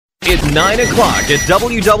It's 9 o'clock at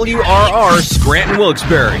WWRR Scranton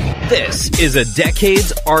Wilkes-Barre. This is a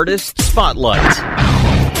Decades Artist Spotlight.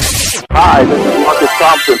 Hi, this is Marcus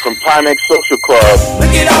Thompson from Timex Social Club.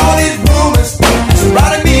 Look at all these rumors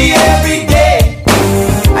surrounding me every day.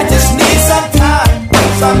 I just need some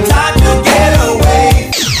time to get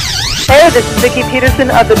away. Hey, this is Vicki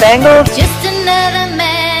Peterson of the Bangles. Just another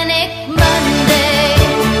manic Monday.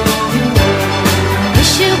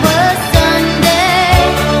 Wish it was Sunday.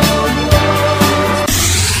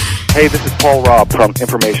 Hey, this is Paul Robb from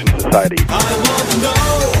Information Society. I want to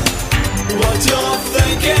know what you're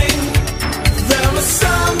thinking. There are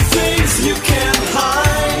some things you can't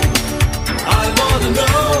hide. I want to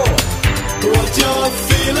know what you're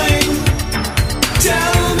feeling.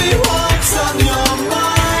 Tell me what's on your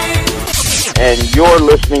mind. And you're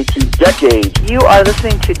listening to Decades. You are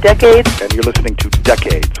listening to Decades. And you're listening to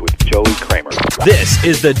Decades with Joey Kramer. This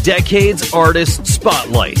is the Decades Artist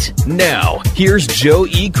Spotlight. Now, here's Joe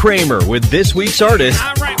E. Kramer with this week's artist.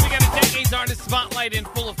 All right, we got a Decades Artist Spotlight in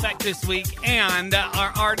full effect this week. And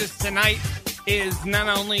our artist tonight is none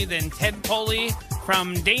only than Ted Poley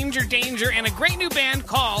from Danger Danger and a great new band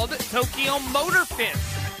called Tokyo Motor Fist.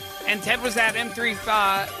 And Ted was at M3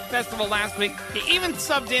 Festival last week. He even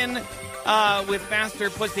subbed in with Faster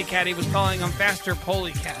Pussycat. He was calling him Faster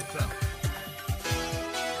Poley Cat. So.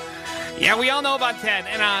 Yeah, we all know about Ted,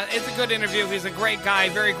 and it's a good interview. He's a great guy,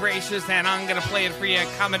 very gracious, and I'm going to play it for you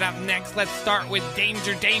coming up next. Let's start with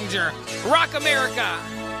Danger Danger. Rock America!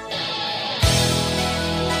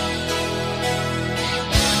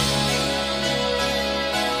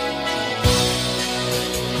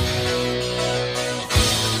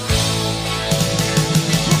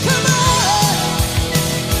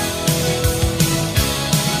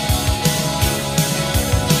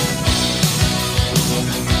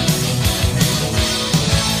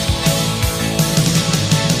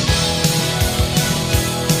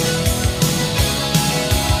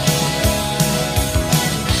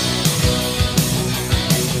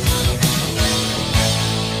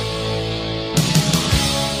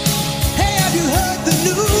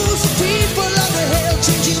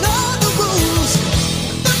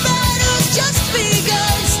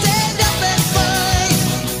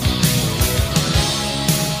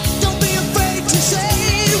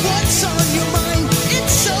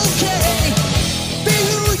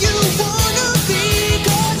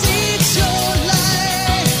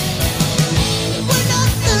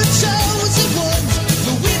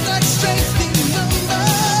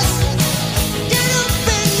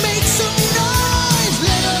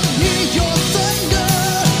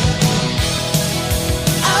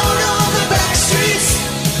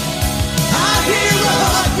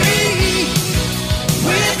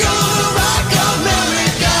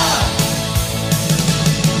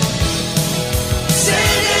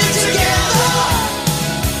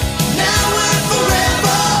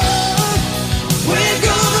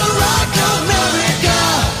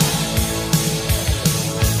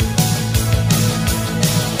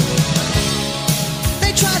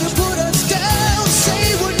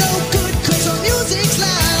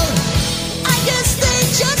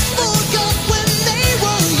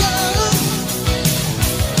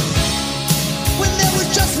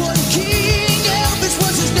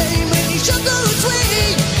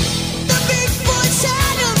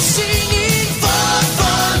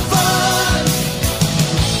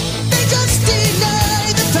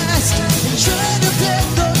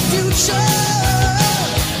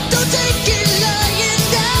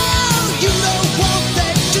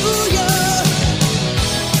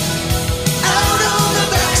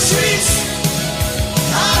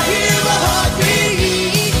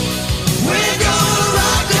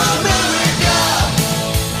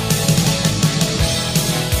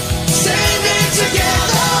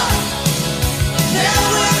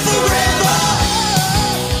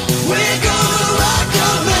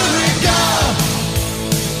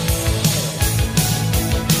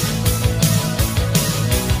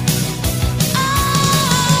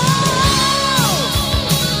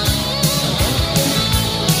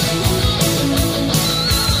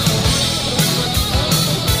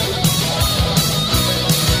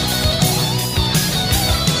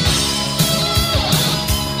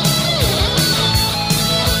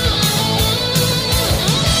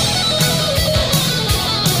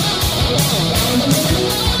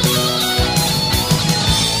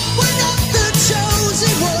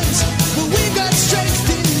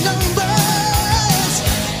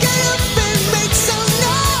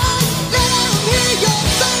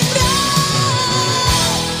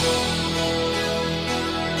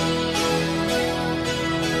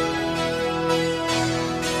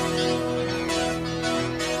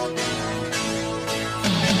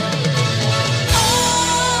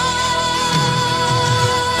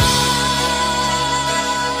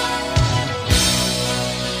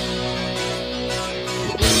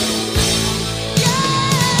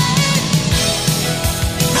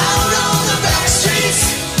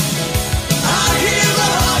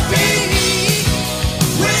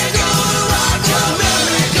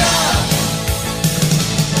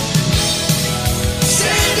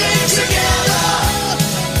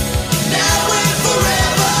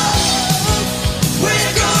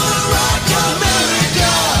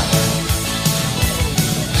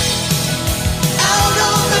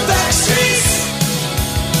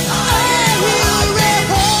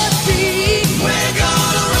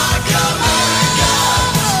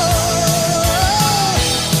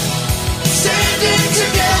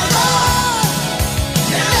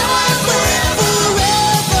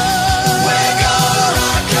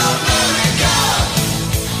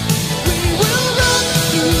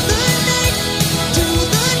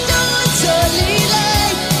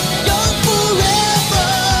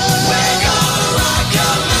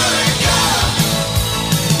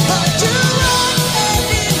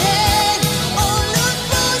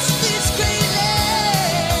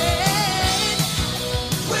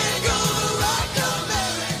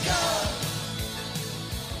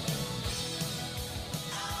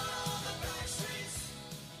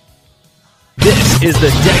 is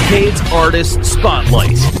the Decades Artist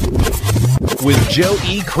Spotlight with Joe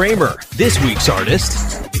E. Kramer, this week's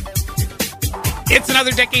artist. It's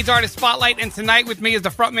another Decades Artist Spotlight, and tonight with me is the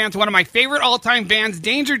frontman to one of my favorite all-time bands,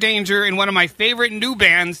 Danger Danger, and one of my favorite new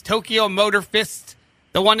bands, Tokyo Motor Fist,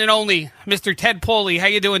 the one and only, Mr. Ted Poley. How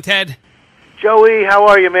you doing, Ted? Joey, how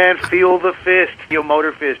are you, man? Feel the fist, your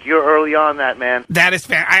motor fist. You're early on that, man. That is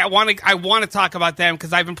fan. I want to talk about them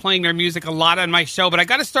because I've been playing their music a lot on my show. But I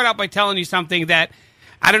got to start out by telling you something that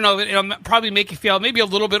I don't know. It'll probably make you feel maybe a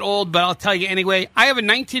little bit old, but I'll tell you anyway. I have a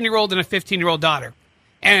 19-year-old and a 15-year-old daughter,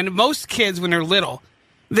 and most kids when they're little,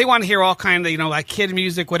 they want to hear all kind of like kid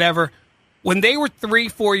music, whatever. When they were 3,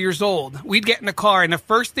 4 years old, we'd get in the car, and the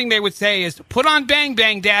first thing they would say is, "Put on Bang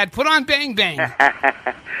Bang, Dad. Put on Bang Bang."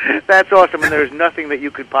 That's awesome, and there's nothing that you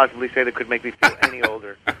could possibly say that could make me feel any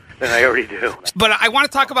older than I already do. But I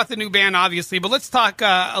want to talk about the new band, obviously, but let's talk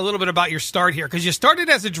a little bit about your start here, because you started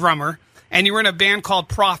as a drummer, and you were in a band called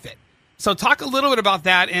Prophet. So talk a little bit about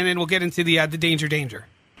that, and then we'll get into the Danger Danger.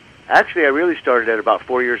 Actually, I really started at about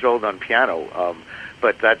 4 years old on piano,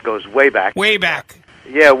 but that goes way back. Way back.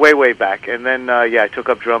 Yeah, way back. And then, I took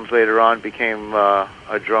up drums later on, became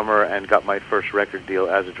a drummer, and got my first record deal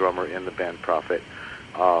as a drummer in the band Prophet,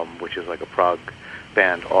 which is like a prog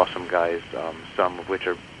band. Awesome guys, some of which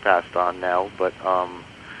are passed on now, but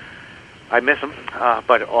I miss them.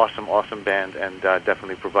 But awesome band, and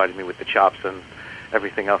definitely provided me with the chops and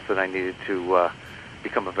everything else that I needed to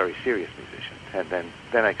become a very serious musician. And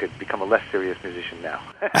then I could become a less serious musician now.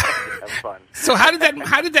 Have fun. So how did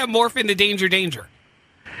that morph into Danger Danger?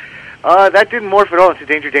 That didn't morph at all into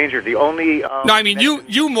Danger Danger. The only no, I mean you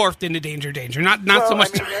morphed into Danger Danger, not so much.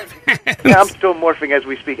 Yeah, I'm still morphing as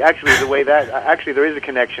we speak. Actually, there is a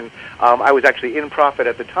connection. I was actually in Prophet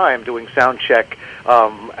at the time doing sound check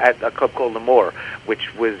at a club called L'Amour,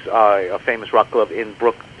 which was a famous rock club in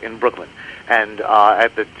Brooklyn. And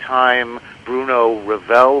at the time, Bruno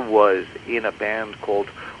Ravel was in a band called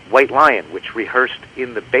White Lion, which rehearsed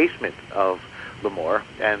in the basement of L'Amour,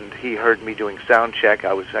 and he heard me doing sound check.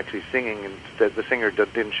 I was actually singing, and the singer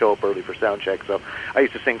didn't show up early for sound check, so I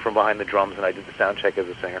used to sing from behind the drums, and I did the sound check as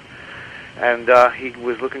a singer. And he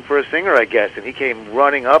was looking for a singer, I guess, and he came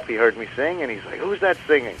running up. He heard me sing, and he's like, "Who's that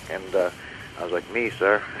singing?" And I was like, "Me,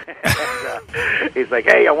 sir." And, he's like,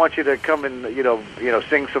 "Hey, I want you to come and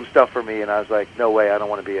sing some stuff for me." And I was like, "No way, I don't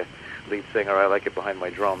want to be a lead singer. I like it behind my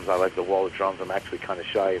drums. I like the wall of drums. I'm actually kind of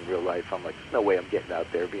shy in real life. I'm like, there's no way I'm getting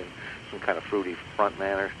out there being some kind of fruity front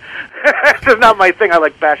man. Or it's just not my thing. I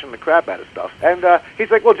like bashing the crap out of stuff." And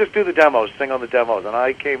he's like, "Well, just do the demos, sing on the demos." And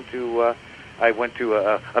I went to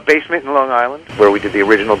a basement in Long Island where we did the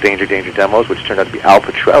original Danger Danger demos, which turned out to be Al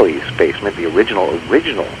Petrelli's basement, the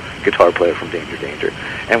original guitar player from Danger Danger.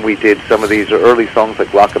 And we did some of these early songs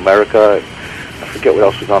like Rock America. I forget what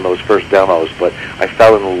else was on those first demos, but I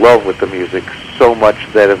fell in love with the music so much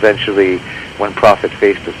that eventually, when Prophet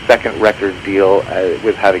faced a second record deal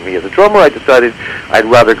with having me as a drummer, I decided I'd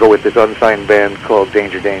rather go with this unsigned band called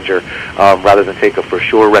Danger Danger rather than take a for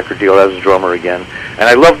sure record deal as a drummer again. And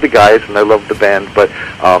I loved the guys and I loved the band, but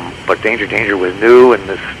Danger Danger was new, and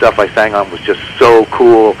the stuff I sang on was just so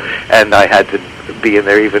cool, and I had to be in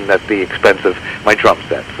there even at the expense of my drum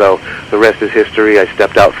set. So the rest is history. I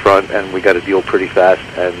stepped out front, and we got a deal pretty fast,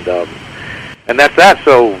 and that's that.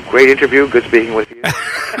 So great interview. Good speaking with you.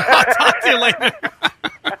 I'll talk to you later.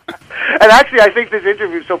 And actually, I think this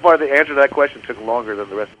interview so far, the answer to that question took longer than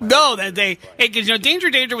the rest of No, because Danger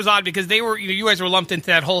Danger was odd because they were, you guys were lumped into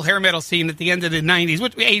that whole hair metal scene at the end of the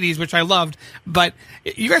 80s, which I loved, but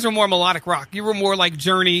you guys were more melodic rock. You were more like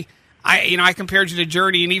Journey. I compared you to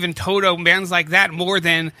Journey and even Toto, bands like that, more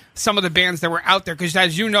than some of the bands that were out there, because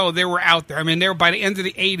as you know, they were out there. I mean, they were, by the end of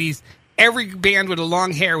the 80s, every band with a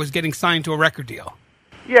long hair was getting signed to a record deal.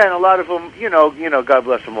 Yeah, and a lot of them, God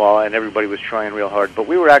bless them all, and everybody was trying real hard. But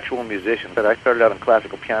we were actual musicians. I started out on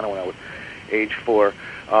classical piano when I was age 4.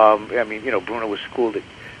 Bruno was schooled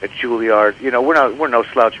at Juilliard. We're no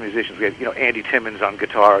slouch musicians. We had, Andy Timmons on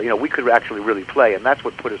guitar. We could actually really play, and that's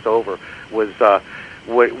what put us over. Was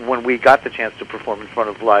when we got the chance to perform in front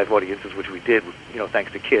of live audiences, which we did,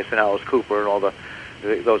 thanks to Kiss and Alice Cooper and all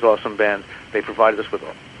those awesome bands. They provided us with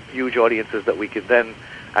huge audiences that we could then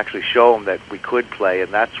actually show them that we could play,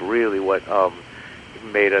 and that's really what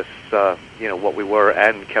made us, what we were,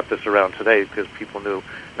 and kept us around today, because people knew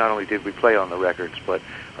not only did we play on the records, but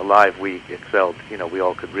live we excelled. We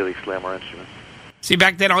all could really slam our instruments. See,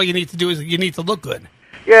 back then all you need to do is you need to look good.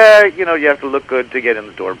 Yeah, you have to look good to get in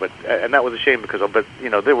the door, and that was a shame because,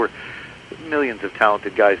 there were millions of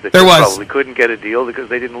talented guys that There was. probably couldn't get a deal because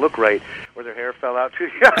they didn't look right, or their hair fell out too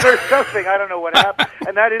young or something. I don't know what happened,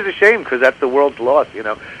 and that is a shame because that's the world's loss, you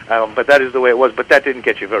know. But that is the way it was. But that didn't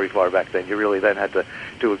get you very far back then. You really then had to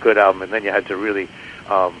do a good album, and then you had to really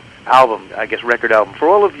record album. For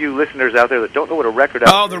all of you listeners out there that don't know what a record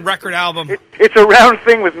album the record album. it's a round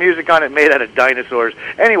thing with music on it made out of dinosaurs.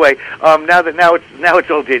 Anyway, now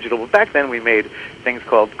it's all digital. But back then we made things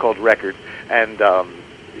called records, and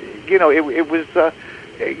it was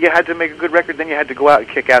you had to make a good record, then you had to go out and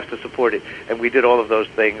kick ass to support it, and we did all of those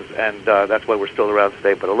things, and that's why we're still around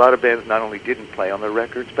today. But a lot of bands not only didn't play on their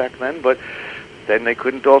records back then, but then they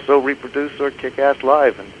couldn't also reproduce or kick ass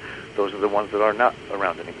live, and those are the ones that are not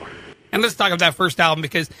around anymore. And let's talk about that first album,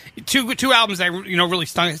 because two albums that really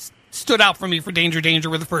stood out for me for Danger Danger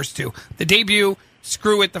were the first two. The debut,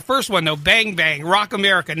 Screw It. The first one, though, Bang Bang, Rock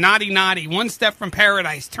America, Naughty Naughty, One Step from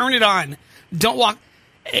Paradise, Turn It On, Don't Walk.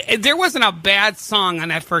 There wasn't a bad song on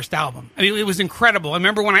that first album. I mean, it was incredible. I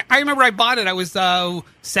remember I bought it. I was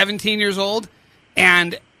 17 years old,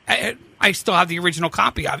 and I still have the original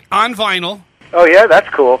copy of it on vinyl. Oh yeah, that's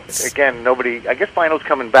cool. Again, I guess vinyl's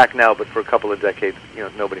coming back now, but for a couple of decades,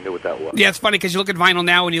 nobody knew what that was. Yeah, it's funny because you look at vinyl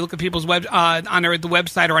now and you look at people's on the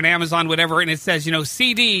website or on Amazon, whatever, and it says,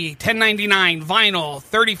 CD, $10.99, vinyl,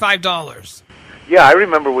 $35. Yeah, I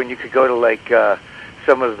remember when you could go to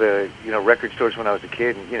some of the record stores when I was a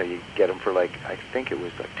kid, and you get them for I think it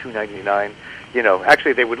was $2.99.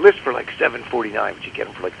 Actually they would list for $7.49, but you get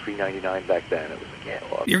them for $3.99 back then. It was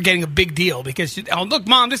well, you're getting a big deal because look,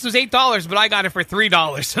 Mom, this was $8, but I got it for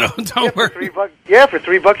 $3. So don't worry. For $3. Yeah, for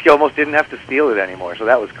 $3 you almost didn't have to steal it anymore. So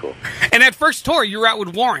that was cool. And that first tour, you were out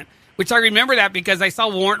with Warrant, which I remember that because I saw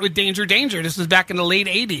Warrant with Danger Danger. This was back in the late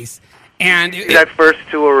 '80s. And that first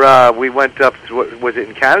tour, we went up. Was it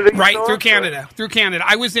in Canada? Right, through Canada. Through Canada.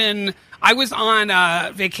 I was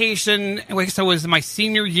on vacation. So it was my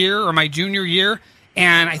senior year or my junior year,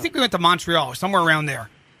 and I think we went to Montreal, somewhere around there.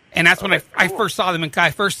 And that's when I first saw them. And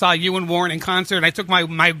I first saw you and Warren in concert. And I took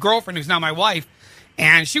my girlfriend, who's now my wife,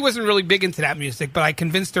 and she wasn't really big into that music, but I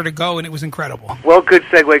convinced her to go, and it was incredible. Well, good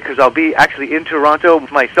segue, because I'll be actually in Toronto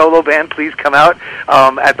with my solo band. Please come out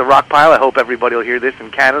at the Rock Pile. I hope everybody will hear this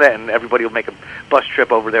in Canada, and everybody will make a bus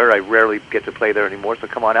trip over there. I rarely get to play there anymore, so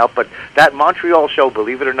come on out. But that Montreal show,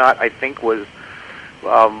 believe it or not, I think was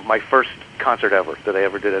my first concert ever that I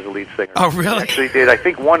ever did as a lead singer. Oh, really? I actually did. I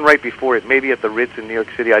think one right before it, maybe at the Ritz in New York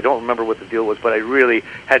City. I don't remember what the deal was, but I really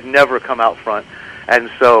had never come out front. And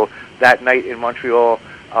so that night in Montreal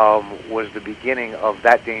was the beginning of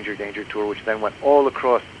that Danger Danger tour, which then went all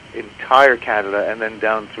across entire Canada and then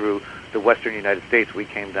down through the western United States. We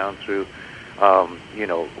came down through,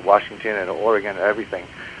 Washington and Oregon and everything.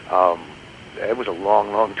 It was a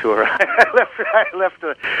long, long tour. I left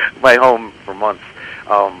my home for months.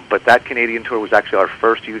 But that Canadian tour was actually our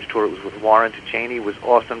first huge tour. It was with Warren Cheney. He was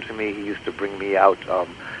awesome to me. He used to bring me out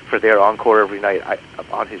for their encore every night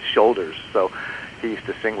on his shoulders. So he used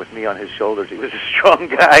to sing with me on his shoulders. He was a strong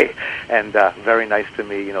guy and very nice to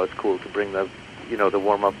me. It's cool to bring the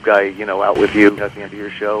warm-up guy, out with you at the end of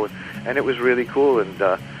your show. And it was really cool, and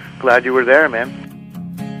glad you were there, man.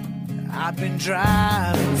 I've been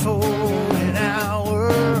driving for an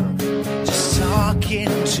hour, just talking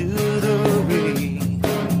to the rain.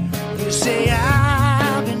 You say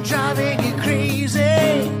I've been driving you crazy,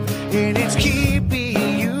 and it's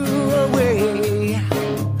keeping you away.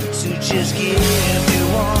 So just give me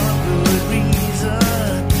one good reason,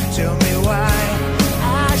 tell me why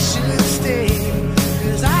I should stay.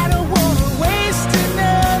 'Cause I don't want to waste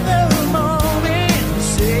another moment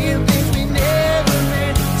saying things we never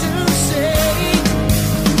meant to say.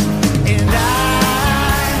 And I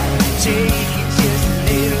take it just a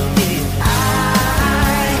little bit. I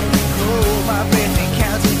hold my breath and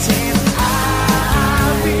count to 10.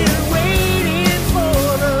 I've been waiting for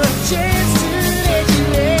the chance to let you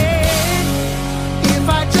in. If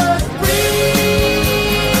I just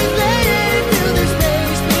breathe, let through the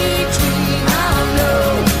space between, I'll know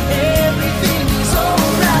everything is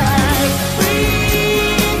alright.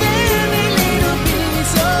 Breathe every little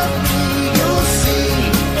piece of me, you'll see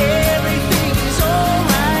everything is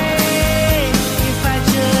alright.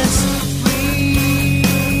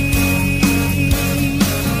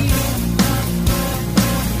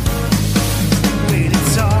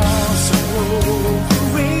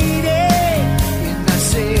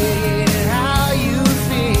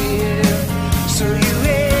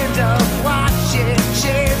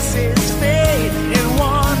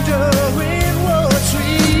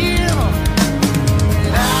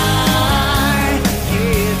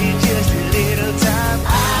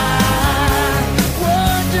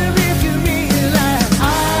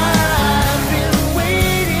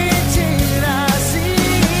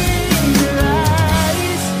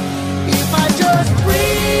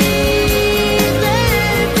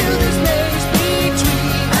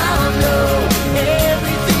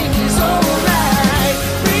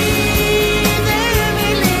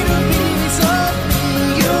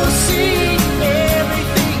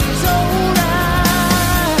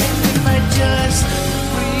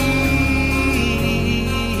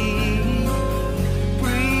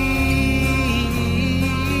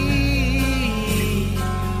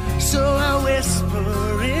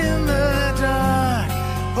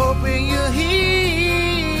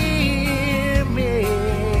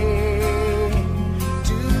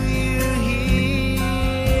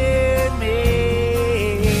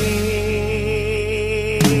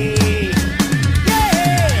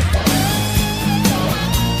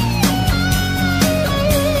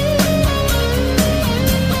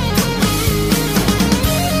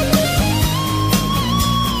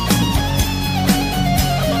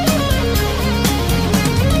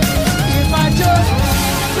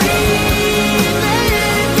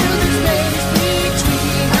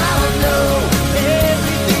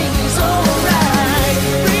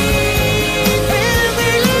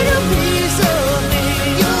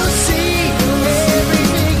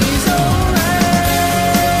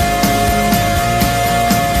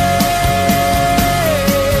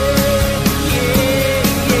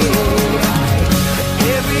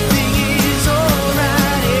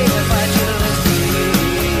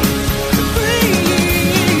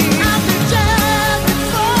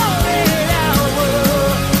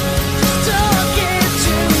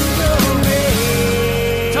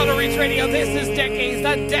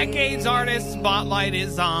 Spotlight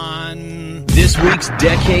is on. This week's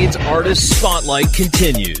Decades Artist Spotlight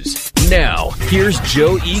continues. Now, here's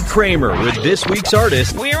Joe E. Kramer with this week's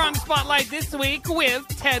artist. We are on Spotlight this week with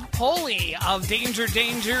Ted Poley of Danger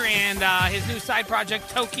Danger and his new side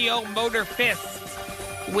project, Tokyo Motor Fist,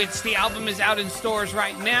 which the album is out in stores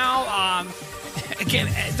right now. Again,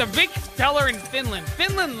 it's a big seller in Finland.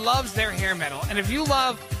 Finland loves their hair metal. And if you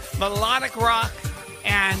love melodic rock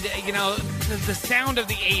and, you know, the sound of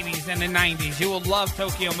the 80s and the 90s, you will love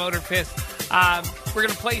Tokyo Motor Fist. We're going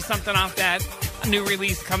to play something off that new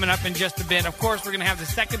release coming up in just a bit. Of course, we're going to have the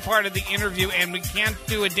second part of the interview, and we can't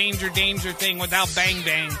do a Danger Danger thing without Bang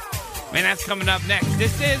Bang. Man, that's coming up next.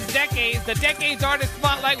 This is Decades, the Decades Artist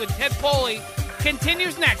Spotlight with Ted Poley.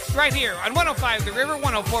 Continues next, right here on 105 The River,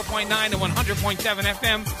 104.9 and 100.7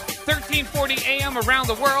 FM, 1340 AM around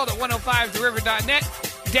the world at 105theriver.net,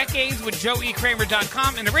 Decades with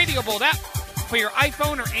joeekramer.com, and the Radio Bold app for your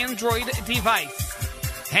iPhone or Android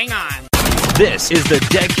device. Hang on. This is the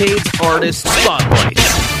Decades Artist Spotlight.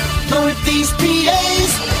 Northeast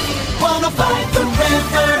PA's 105 The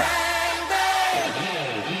River.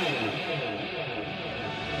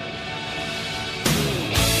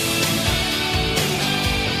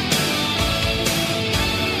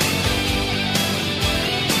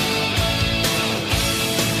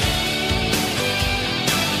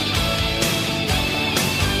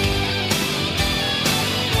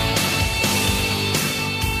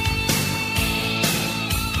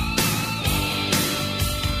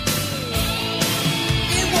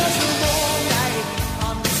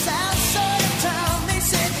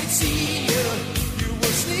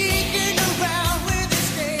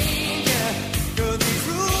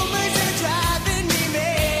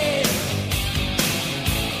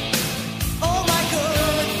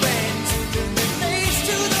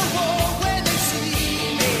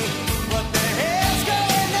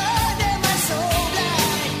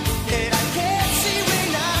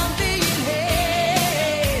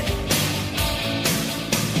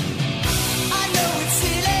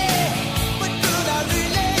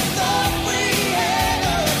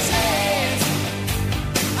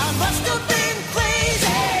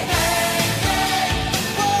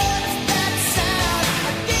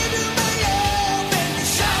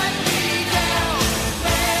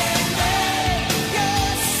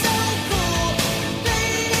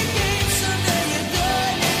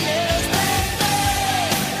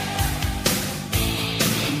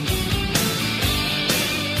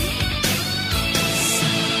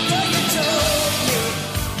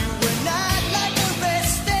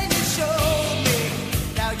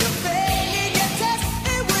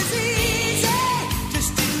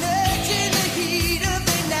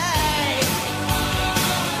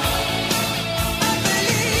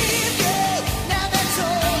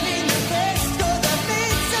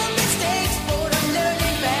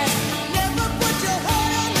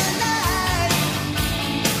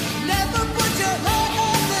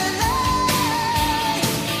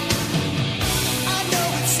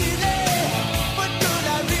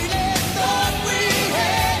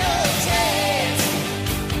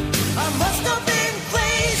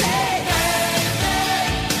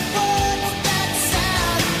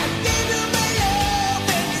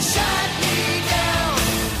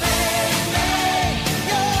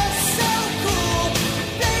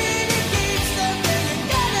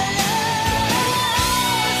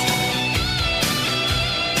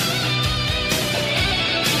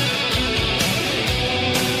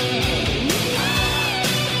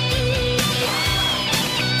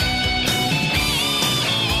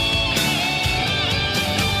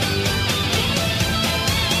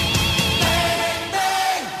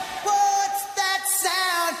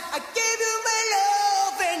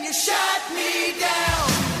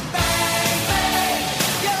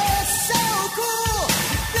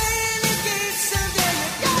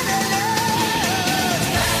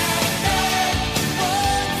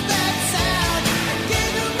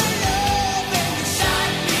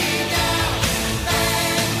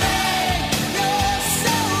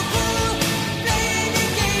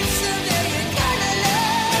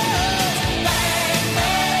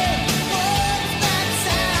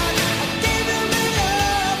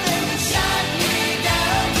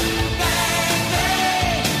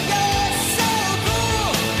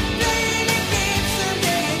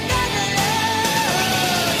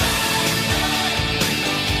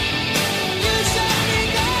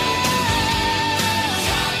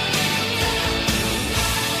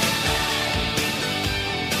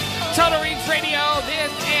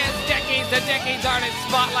 The Decades Artist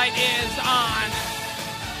Spotlight is on.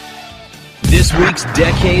 This week's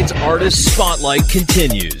Decades Artist Spotlight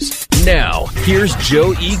continues. Now, here's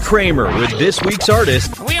Joe E. Kramer with this week's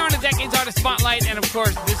artist. We are in the Decades Artist Spotlight, and of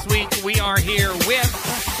course, this week we are here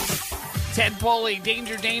with Ted Poley,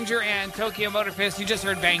 Danger Danger, and Tokyo Motor Fist. You just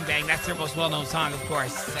heard Bang Bang. That's their most well-known song, of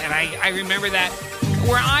course. And I remember that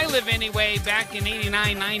where I live anyway, back in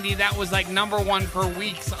 89, 90, that was like number one for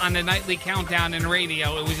weeks on the nightly countdown in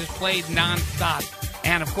radio. It was just played nonstop.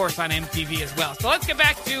 And, of course, on MTV as well. So let's get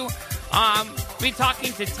back to be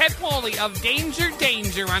talking to Ted Poley of Danger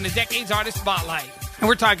Danger on the Decades Artist Spotlight. And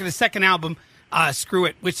we're talking the second album, Screw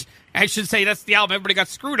It, which I should say that's the album everybody got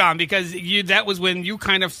screwed on because that was when you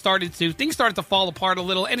kind of things started to fall apart a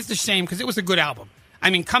little. And it's a shame because it was a good album. I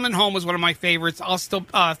mean, Coming Home was one of my favorites. I'll still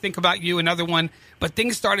Think About You, another one. But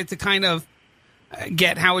things started to kind of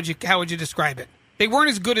how would you describe it? They weren't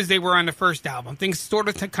as good as they were on the first album. Things sort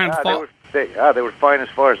of kind of fall. They were fine as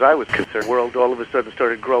far as I was concerned. The world all of a sudden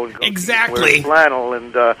started growing. Exactly. Flannel,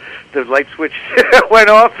 and the light switch went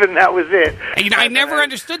off, and that was it. And, I never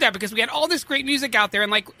understood that because we had all this great music out there,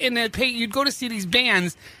 and like you'd go to see these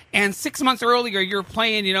bands, and 6 months earlier you're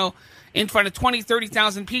playing, in front of 20,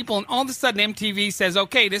 30,000 people, and all of a sudden MTV says,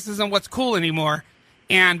 okay, this isn't what's cool anymore.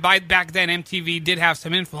 And back then MTV did have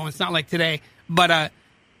some influence, not like today, but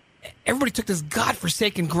everybody took this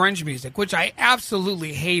godforsaken grunge music, which I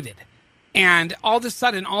absolutely hated. And all of a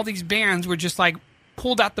sudden, all these bands were just like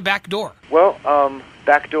pulled out the back door. Well,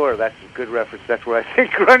 back door, that's a good reference. That's where I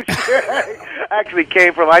think grunge actually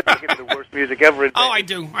came from. I think it's the worst music ever invented. Oh, I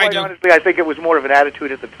do. Honestly, I think it was more of an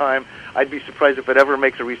attitude at the time. I'd be surprised if it ever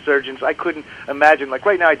makes a resurgence. I couldn't imagine, like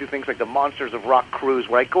right now I do things like the Monsters of Rock cruise,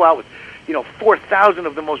 where I go out with 4,000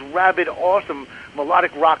 of the most rabid, awesome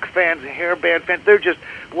melodic rock fans, hair band fans. They're just,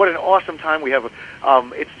 what an awesome time we have.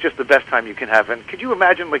 It's just the best time you can have. And could you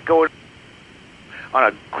imagine like going on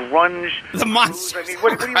a grunge the Monsters? I mean,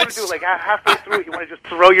 what do you want to do? Like halfway through it, you want to just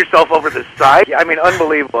throw yourself over the side? Yeah, I mean,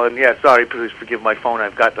 unbelievable. And yeah, sorry, please forgive my phone.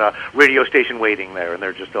 I've got a radio station waiting there, and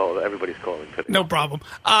they're just everybody's calling today. No problem.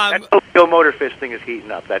 That Tokyo Motor Fist thing is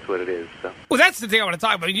heating up. That's what it is. So. Well, that's the thing I want to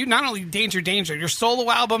talk about. You not only Danger Danger, your solo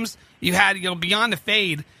albums. You had Beyond the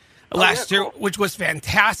Fade last year, which was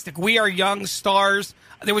fantastic. We Are Young Stars.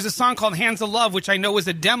 There was a song called Hands of Love, which I know was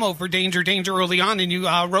a demo for Danger Danger early on, and you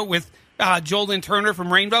wrote with Joel Lynn Turner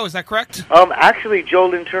from Rainbow. Is that correct? Actually, Joel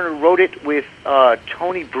Lynn Turner wrote it with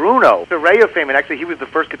Tony Bruno, the Ray of Fame, and actually he was the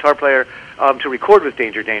first guitar player to record with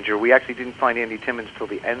Danger Danger. We actually didn't find Andy Timmons till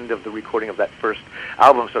the end of the recording of that first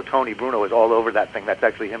album, so Tony Bruno is all over that thing. That's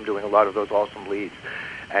actually him doing a lot of those awesome leads.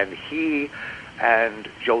 And he and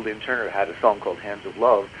Joel Lynn Turner had a song called Hands of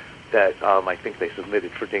Love that I think they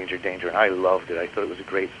submitted for Danger Danger, and I loved it. I thought it was a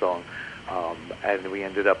great song. And we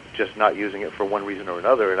ended up just not using it for one reason or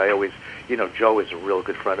another. And I always, Joe is a real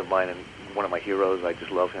good friend of mine and one of my heroes. I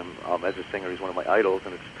just love him as a singer. He's one of my idols,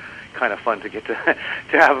 and it's kind of fun to get to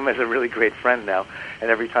have him as a really great friend now. And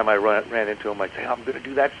every time I ran into him, I'd say, I'm going to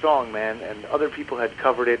do that song, man. And other people had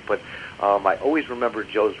covered it, but I always remembered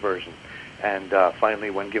Joe's version. And finally,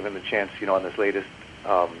 when given the chance, on this latest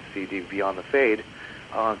CD, Beyond the Fade,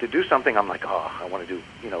 to do something, I'm like, I want to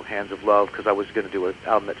do, Hands of Love, because I was going to do an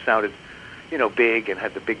album that sounded big and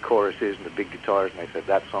had the big choruses and the big guitars, and I said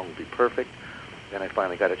that song would be perfect. And I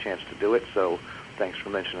finally got a chance to do it, so thanks for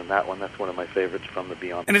mentioning that one. That's one of my favorites from the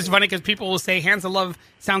Beyond. And it's funny because people will say Hands of Love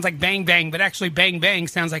sounds like Bang Bang, but actually Bang Bang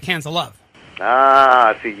sounds like Hands of Love.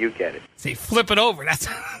 See, you get it. See, flip it over.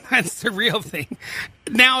 That's the real thing.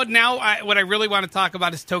 Now, what I really want to talk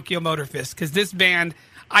about is Tokyo Motor Fist, because this band,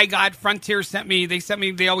 I got Frontier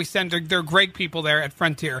they always send their great people there at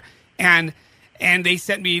Frontier, and they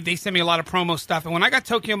sent me a lot of promo stuff. And when I got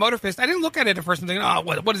Tokyo Motor Fist, I didn't look at it at first and think,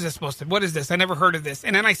 what is this supposed to? What is this? I never heard of this.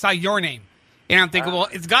 And then I saw your name, and I'm thinking, well,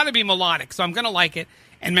 it's got to be melodic, so I'm gonna like it.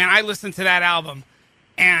 And man, I listened to that album,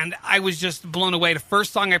 and I was just blown away. The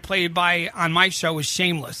first song I played on my show was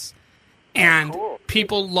Shameless, and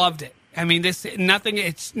people loved it. I mean, nothing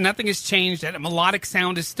has changed. That melodic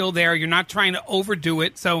sound is still there. You're not trying to overdo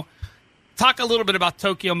it. So, talk a little bit about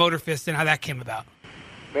Tokyo Motor Fist and how that came about.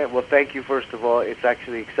 Man, well, thank you, first of all. It's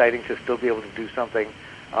actually exciting to still be able to do something.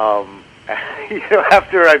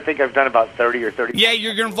 After I think I've done about 30 or 30. Yeah,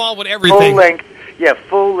 you're involved with everything.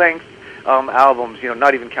 Full length albums.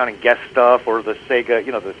 Not even counting guest stuff or the Sega,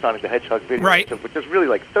 the Sonic the Hedgehog video, right? Stuff, but just really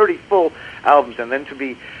like 30 full albums, and then to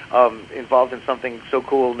be involved in something so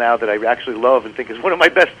cool now that I actually love and think is one of my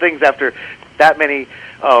best things after that many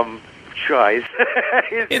tries.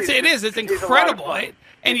 It's incredible.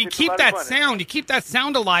 And you keep that sound. You keep that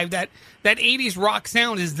sound alive. That 80s rock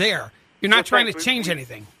sound is there. You're not trying to change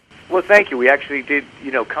anything. Well, thank you. We actually did,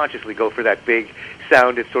 consciously go for that big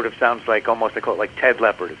sound, it sort of sounds like almost, I call it like Ted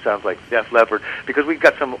Leppard. It sounds like Def Leppard, because we've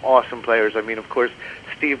got some awesome players. I mean, of course,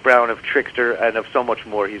 Steve Brown of Trickster and of so much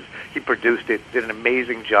more. He produced it, did an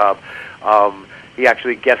amazing job. He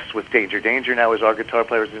actually guests with Danger Danger now as our guitar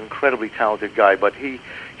player. He's an incredibly talented guy, but he's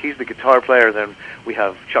the guitar player. Then we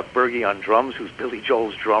have Chuck Berge on drums, who's Billy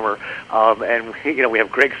Joel's drummer, and we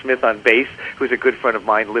have Greg Smith on bass, who's a good friend of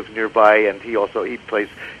mine, lives nearby, and he plays,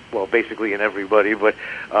 well, basically in everybody, but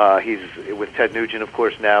he's with Ted Nugent, of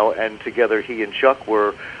course, now, and together he and Chuck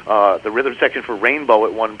were the rhythm section for Rainbow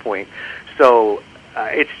at one point. So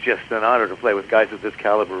it's just an honor to play with guys of this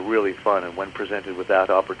caliber, really fun, and when presented with that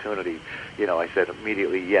opportunity, I said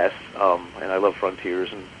immediately yes, and I love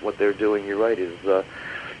Frontiers, and what they're doing, you're right, is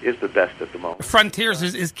the best at the moment. Frontiers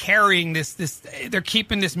is carrying this, they're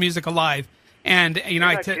keeping this music alive. And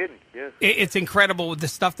it's incredible with the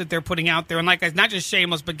stuff that they're putting out there. And like, not just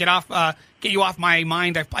shameless, but get you off my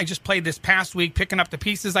mind. I just played this past week, Picking Up the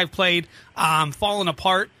Pieces. I've played Falling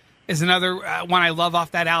Apart is another one I love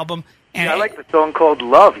off that album. And I like the song called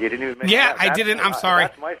Love. You didn't even mention that. I didn't. I'm sorry.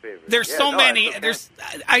 That's my favorite. There's so many.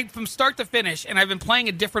 I from start to finish, and I've been playing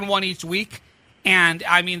a different one each week. And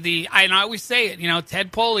I mean, I always say it.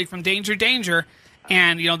 Ted Poley from Danger Danger.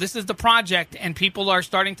 And, this is the project, and people are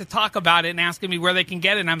starting to talk about it and asking me where they can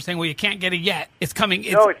get it. And I'm saying, well, you can't get it yet. It's coming.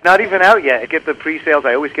 No, it's not even out yet. I get the pre-sales.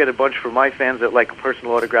 I always get a bunch for my fans that like a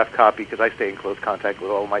personal autographed copy, because I stay in close contact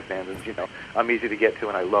with all my fans. And, I'm easy to get to,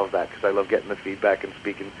 and I love that, because I love getting the feedback and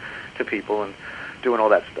speaking to people and doing all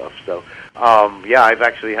that stuff. So, I've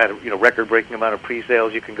actually had a record-breaking amount of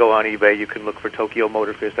pre-sales. You can go on eBay. You can look for Tokyo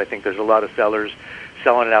Motor Fist. I think there's a lot of sellers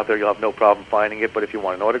selling it out there. You'll have no problem finding it. But if you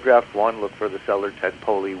want an autographed one, look for the seller Ted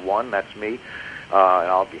Poley 1. That's me. And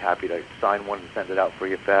I'll be happy to sign one and send it out for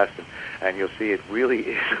you fast. And you'll see it really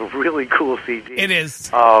is a really cool CD. It is.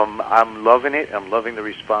 I'm loving it. I'm loving the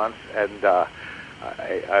response. And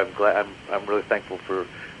I'm glad. I'm really thankful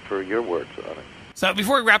for your words on it. So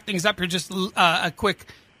before we wrap things up here, just a quick,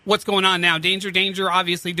 what's going on now? Danger Danger,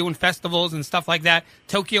 obviously doing festivals and stuff like that.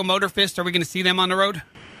 Tokyo Motor Fist, are we going to see them on the road?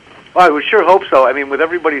 Well, I would sure hope so. I mean, with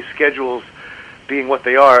everybody's schedules being what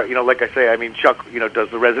they are, like I say, I mean, Chuck, does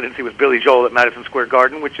the residency with Billy Joel at Madison Square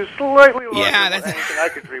Garden, which is slightly larger than anything I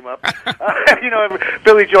could dream up.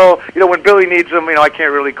 Billy Joel, when Billy needs him, I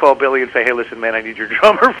can't really call Billy and say, hey, listen, man, I need your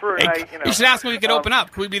drummer for a night. You should ask me if we could open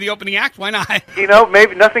up. Could we be the opening act? Why not?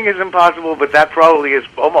 Maybe nothing is impossible, but that probably is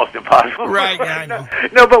almost impossible. Right, yeah, I know.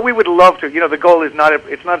 No, but we would love to. The goal is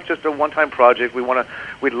it's not just a one-time project.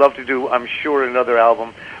 We'd love to do, I'm sure, another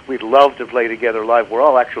album. We'd love to play together live. We're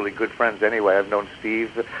all actually good friends anyway. I've known Steve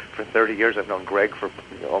for 30 years. I've known Greg for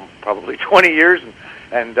probably 20 years.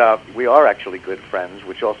 And we are actually good friends,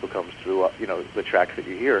 which also comes through, the tracks that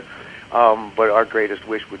you hear. But our greatest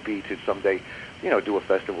wish would be to someday, do a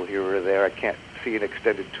festival here or there. I can't see an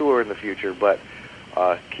extended tour in the future, but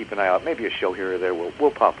keep an eye out. Maybe a show here or there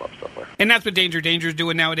will pop up somewhere. And that's what Danger Danger is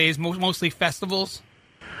doing nowadays, mostly festivals?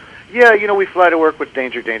 Yeah, we fly to work with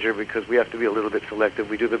Danger Danger because we have to be a little bit selective.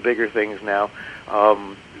 We do the bigger things now.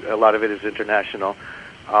 A lot of it is international.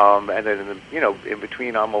 And then, in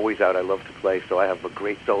between, I'm always out. I love to play, so I have a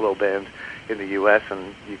great solo band in the U.S.,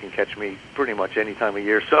 and you can catch me pretty much any time of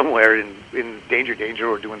year somewhere in Danger Danger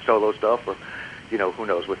or doing solo stuff or, who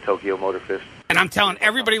knows, with Tokyo Motor Fist. And I'm telling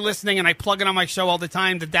everybody listening, and I plug it on my show all the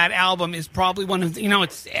time, that album is probably one of,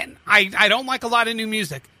 I don't like a lot of new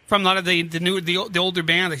music from a lot of the older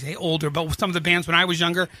bands. I say older, but some of the bands when I was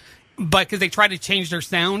younger, but because they try to change their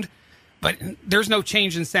sound. But there's no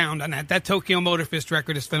change in sound on that. That Tokyo Motor Fist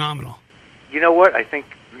record is phenomenal. You know what? I think,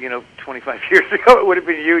 25 years ago it would have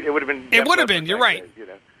been you. It would have been. It would have been. You're right.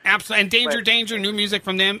 Absolutely. And Danger Danger, new music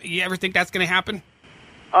from them. You ever think that's going to happen?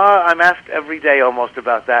 I'm asked every day almost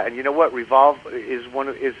about that. And you know what? Revolve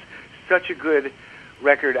is such a good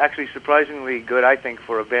record. Actually, surprisingly good, I think,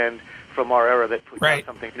 for a band from our era that puts out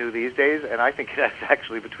something new these days. And I think that's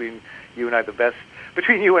actually between you and I the best.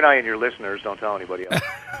 Between you and I and your listeners, don't tell anybody else.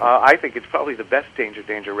 I think it's probably the best Danger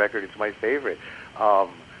Danger record. It's my favorite.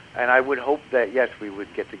 And I would hope that, yes, we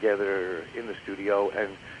would get together in the studio and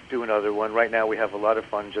do another one. Right now we have a lot of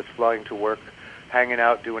fun just flying to work, hanging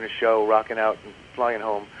out, doing a show, rocking out, and flying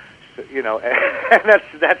home. So, and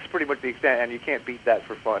that's pretty much the extent, and you can't beat that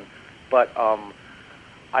for fun. But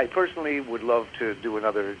I personally would love to do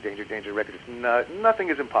another Danger Danger record. Nothing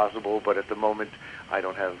is impossible, but at the moment I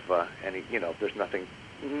don't have any, there's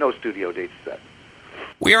no studio dates set.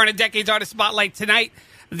 We are on a Decades Artist Spotlight tonight.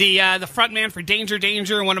 The frontman for Danger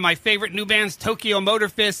Danger, one of my favorite new bands, Tokyo Motor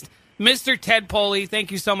Fist, Mr. Ted Poley. Thank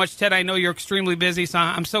you so much, Ted. I know you're extremely busy, so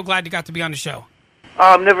I'm so glad you got to be on the show.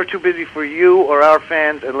 I'm never too busy for you or our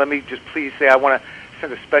fans, and let me just please say I want to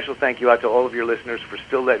send a special thank you out to all of your listeners for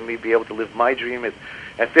still letting me be able to live my dream at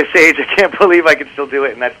this age. I can't believe I can still do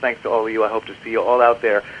it, and that's thanks to all of you. I hope to see you all out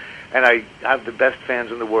there. And I have the best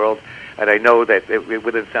fans in the world, and I know that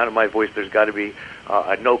within the sound of my voice, there's got to be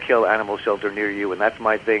a no-kill animal shelter near you, and that's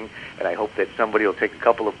my thing. And I hope that somebody will take a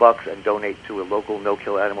couple of bucks and donate to a local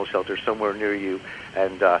no-kill animal shelter somewhere near you.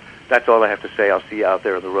 And that's all I have to say. I'll see you out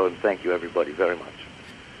there on the road, and thank you, everybody, very much.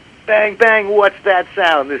 Bang, bang, what's that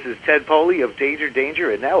sound? This is Ted Poley of Danger,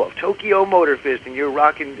 Danger, and now of Tokyo Motor Fist, and you're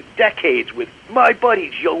rocking Decades with my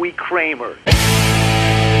buddy Joey Kramer.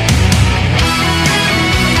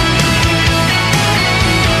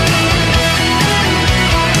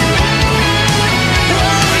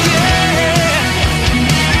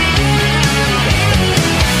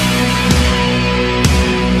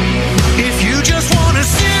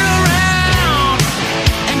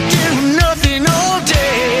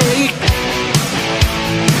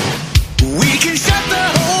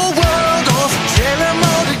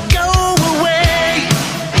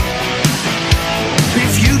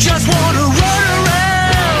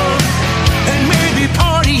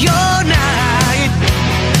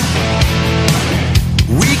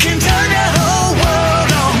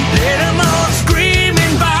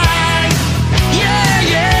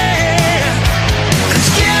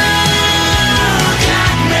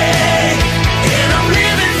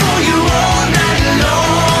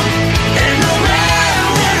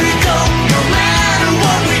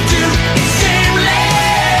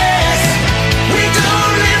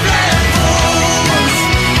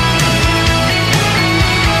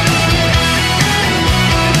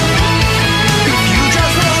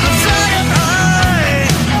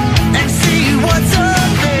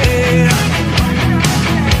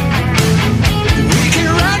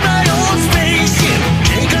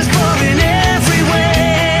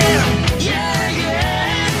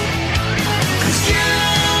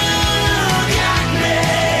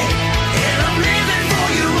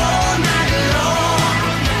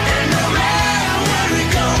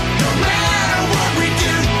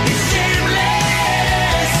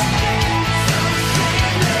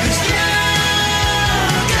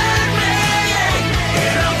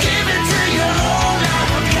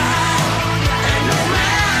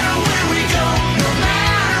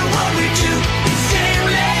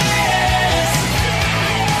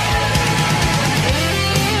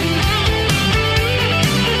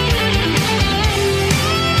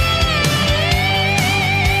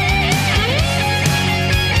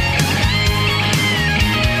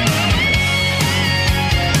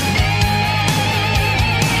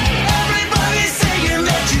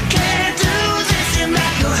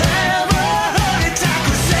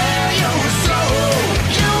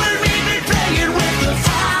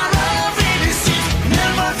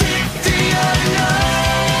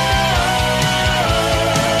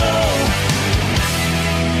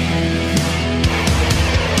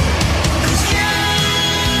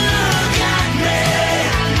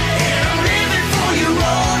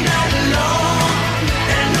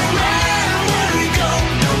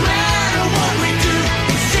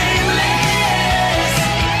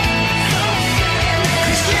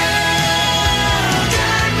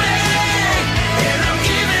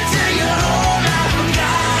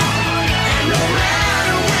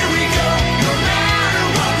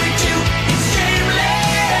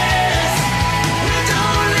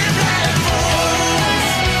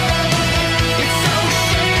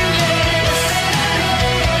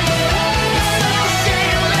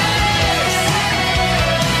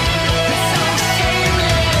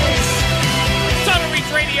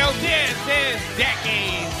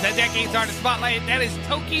 Artist Spotlight. That is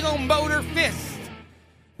Tokyo Motor Fist.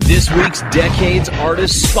 This week's Decades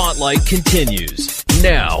Artist Spotlight continues.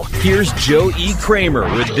 Now, here's Joe E. Kramer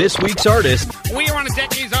with this week's artist. We are on a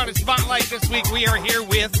Decades Artist Spotlight this week. We are here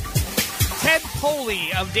with Ted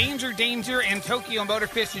Poley of Danger, Danger, and Tokyo Motor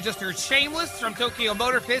Fist. You just heard Shameless from Tokyo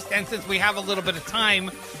Motor Fist, and since we have a little bit of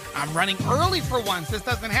time, I'm running early for once. This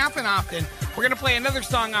doesn't happen often. We're going to play another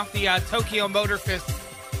song off the Tokyo Motor Fist,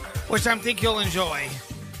 which I think you'll enjoy.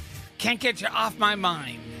 Can't Get You Off My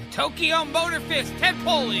Mind. Tokyo Motor Fist, Ted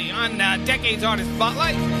Poley on Decades Artist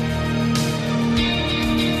Spotlight.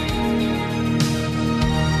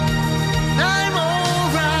 I'm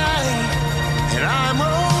alright, and I'm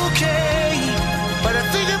okay, but I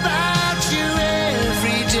think about you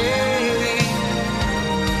every day,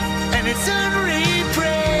 and it's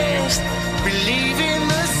unrepressed, believe in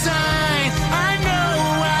the sign, I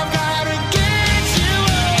know I've gotta get you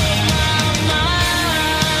off my mind.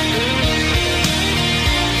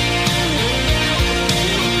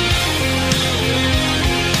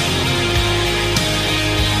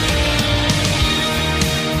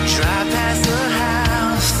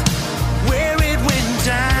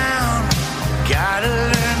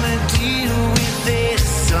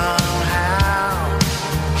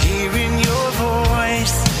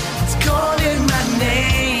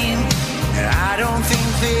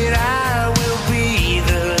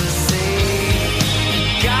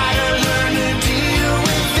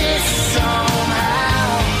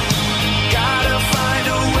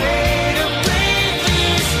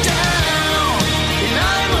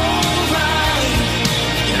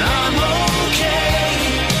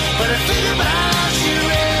 about you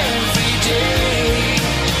every day.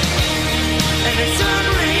 And it's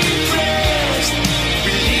unrepressed,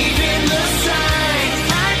 believing the signs.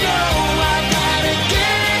 I know I gotta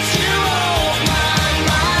get you off my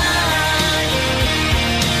mind.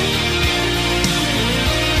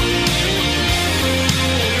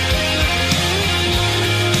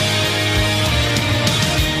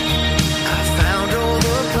 I found all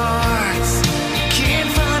the parts, can't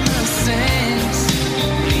find the sense,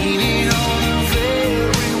 leaning on a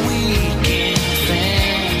very weekend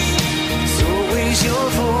fence. It's always your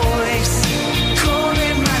voice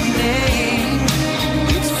calling my name.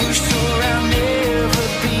 It's for sure I'll never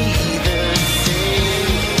be the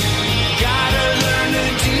same. Gotta learn to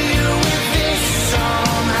deal with this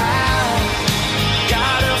somehow.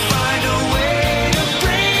 Gotta find a way to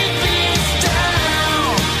break this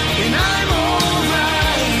down. And I'm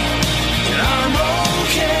alright, and I'm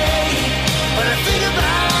okay, but I think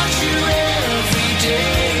about you every day.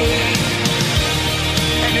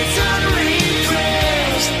 And it's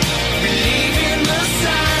unrepressed, believing the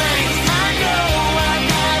signs. I know I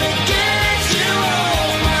gotta get you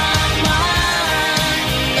off my mind.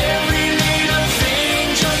 Every little thing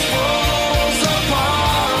just falls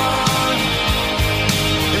apart,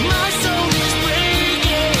 and my soul is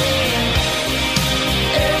breaking.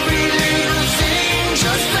 Every little thing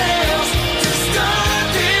just fails to start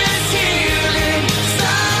this healing,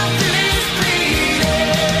 stop this bleeding.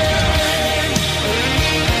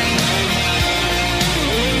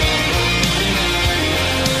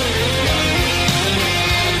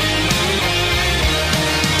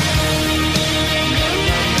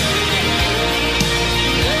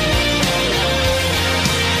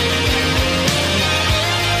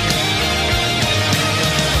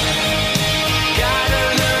 Gotta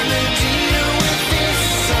learn to deal with this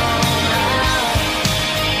somehow.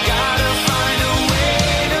 Gotta find a way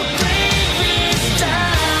to break this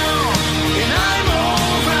down. And I'm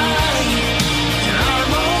alright, and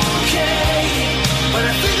I'm okay, but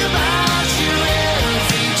I think about you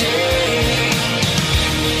every day.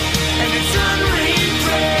 And it's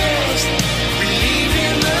unrepressed,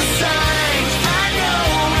 believing the signs. I know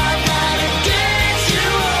I gotta get you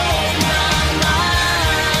off my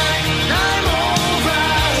mind. And I'm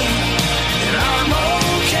alright, and I'm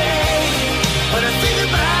okay, but I think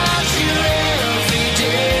about you every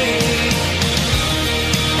day.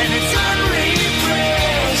 And it's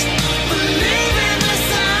unrepressed, believing the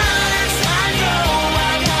signs. I know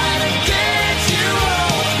I gotta get you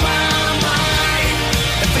off my mind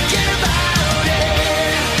and forget about it.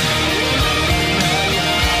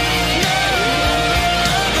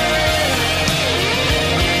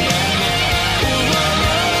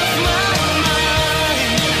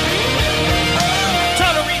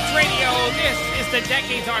 Total Reach Radio. This is the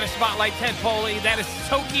Decades Artist Spotlight. Ted Poley. That is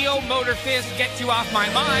Tokyo Motor Fist. Get you off my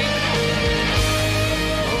mind.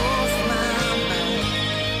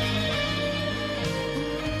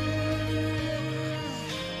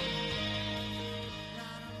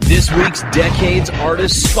 This week's Decades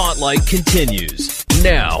Artist Spotlight continues.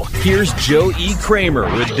 Now, here's Joe E. Kramer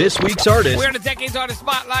with this week's artist. We're in the Decades Artist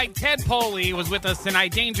Spotlight. Ted Poley was with us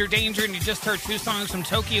tonight. Danger, Danger, and you just heard two songs from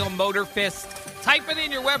Tokyo Motor Fist. Type it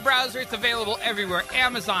in your web browser. It's available everywhere.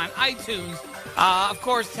 Amazon, iTunes. Of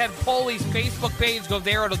course, Ted Poley's Facebook page. Go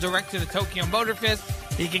there. It'll direct you to Tokyo Motor Fist.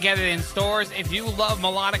 You can get it in stores. If you love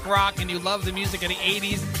melodic rock and you love the music of the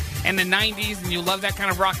 80s and the 90s and you love that kind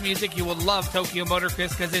of rock music, you will love Tokyo Motor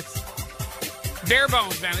Fist because it's bare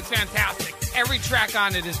bones, man. It's fantastic. Every track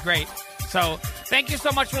on it is great. So thank you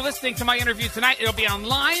so much for listening to my interview tonight. It'll be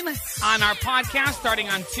online on our podcast starting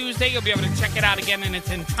on Tuesday. You'll be able to check it out again in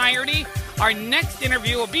its entirety. Our next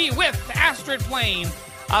interview will be with Astrid Plain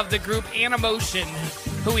of the group Animotion,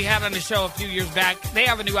 who we had on the show a few years back. They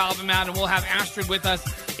have a new album out, and we'll have Astrid with us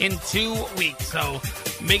in 2 weeks. So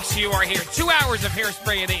make sure you are here. 2 hours of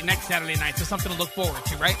Hairspray at 8 next Saturday night. So something to look forward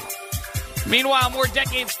to, right? Meanwhile, more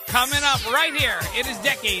Decades coming up right here. It is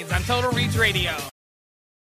Decades on Total Reach Radio.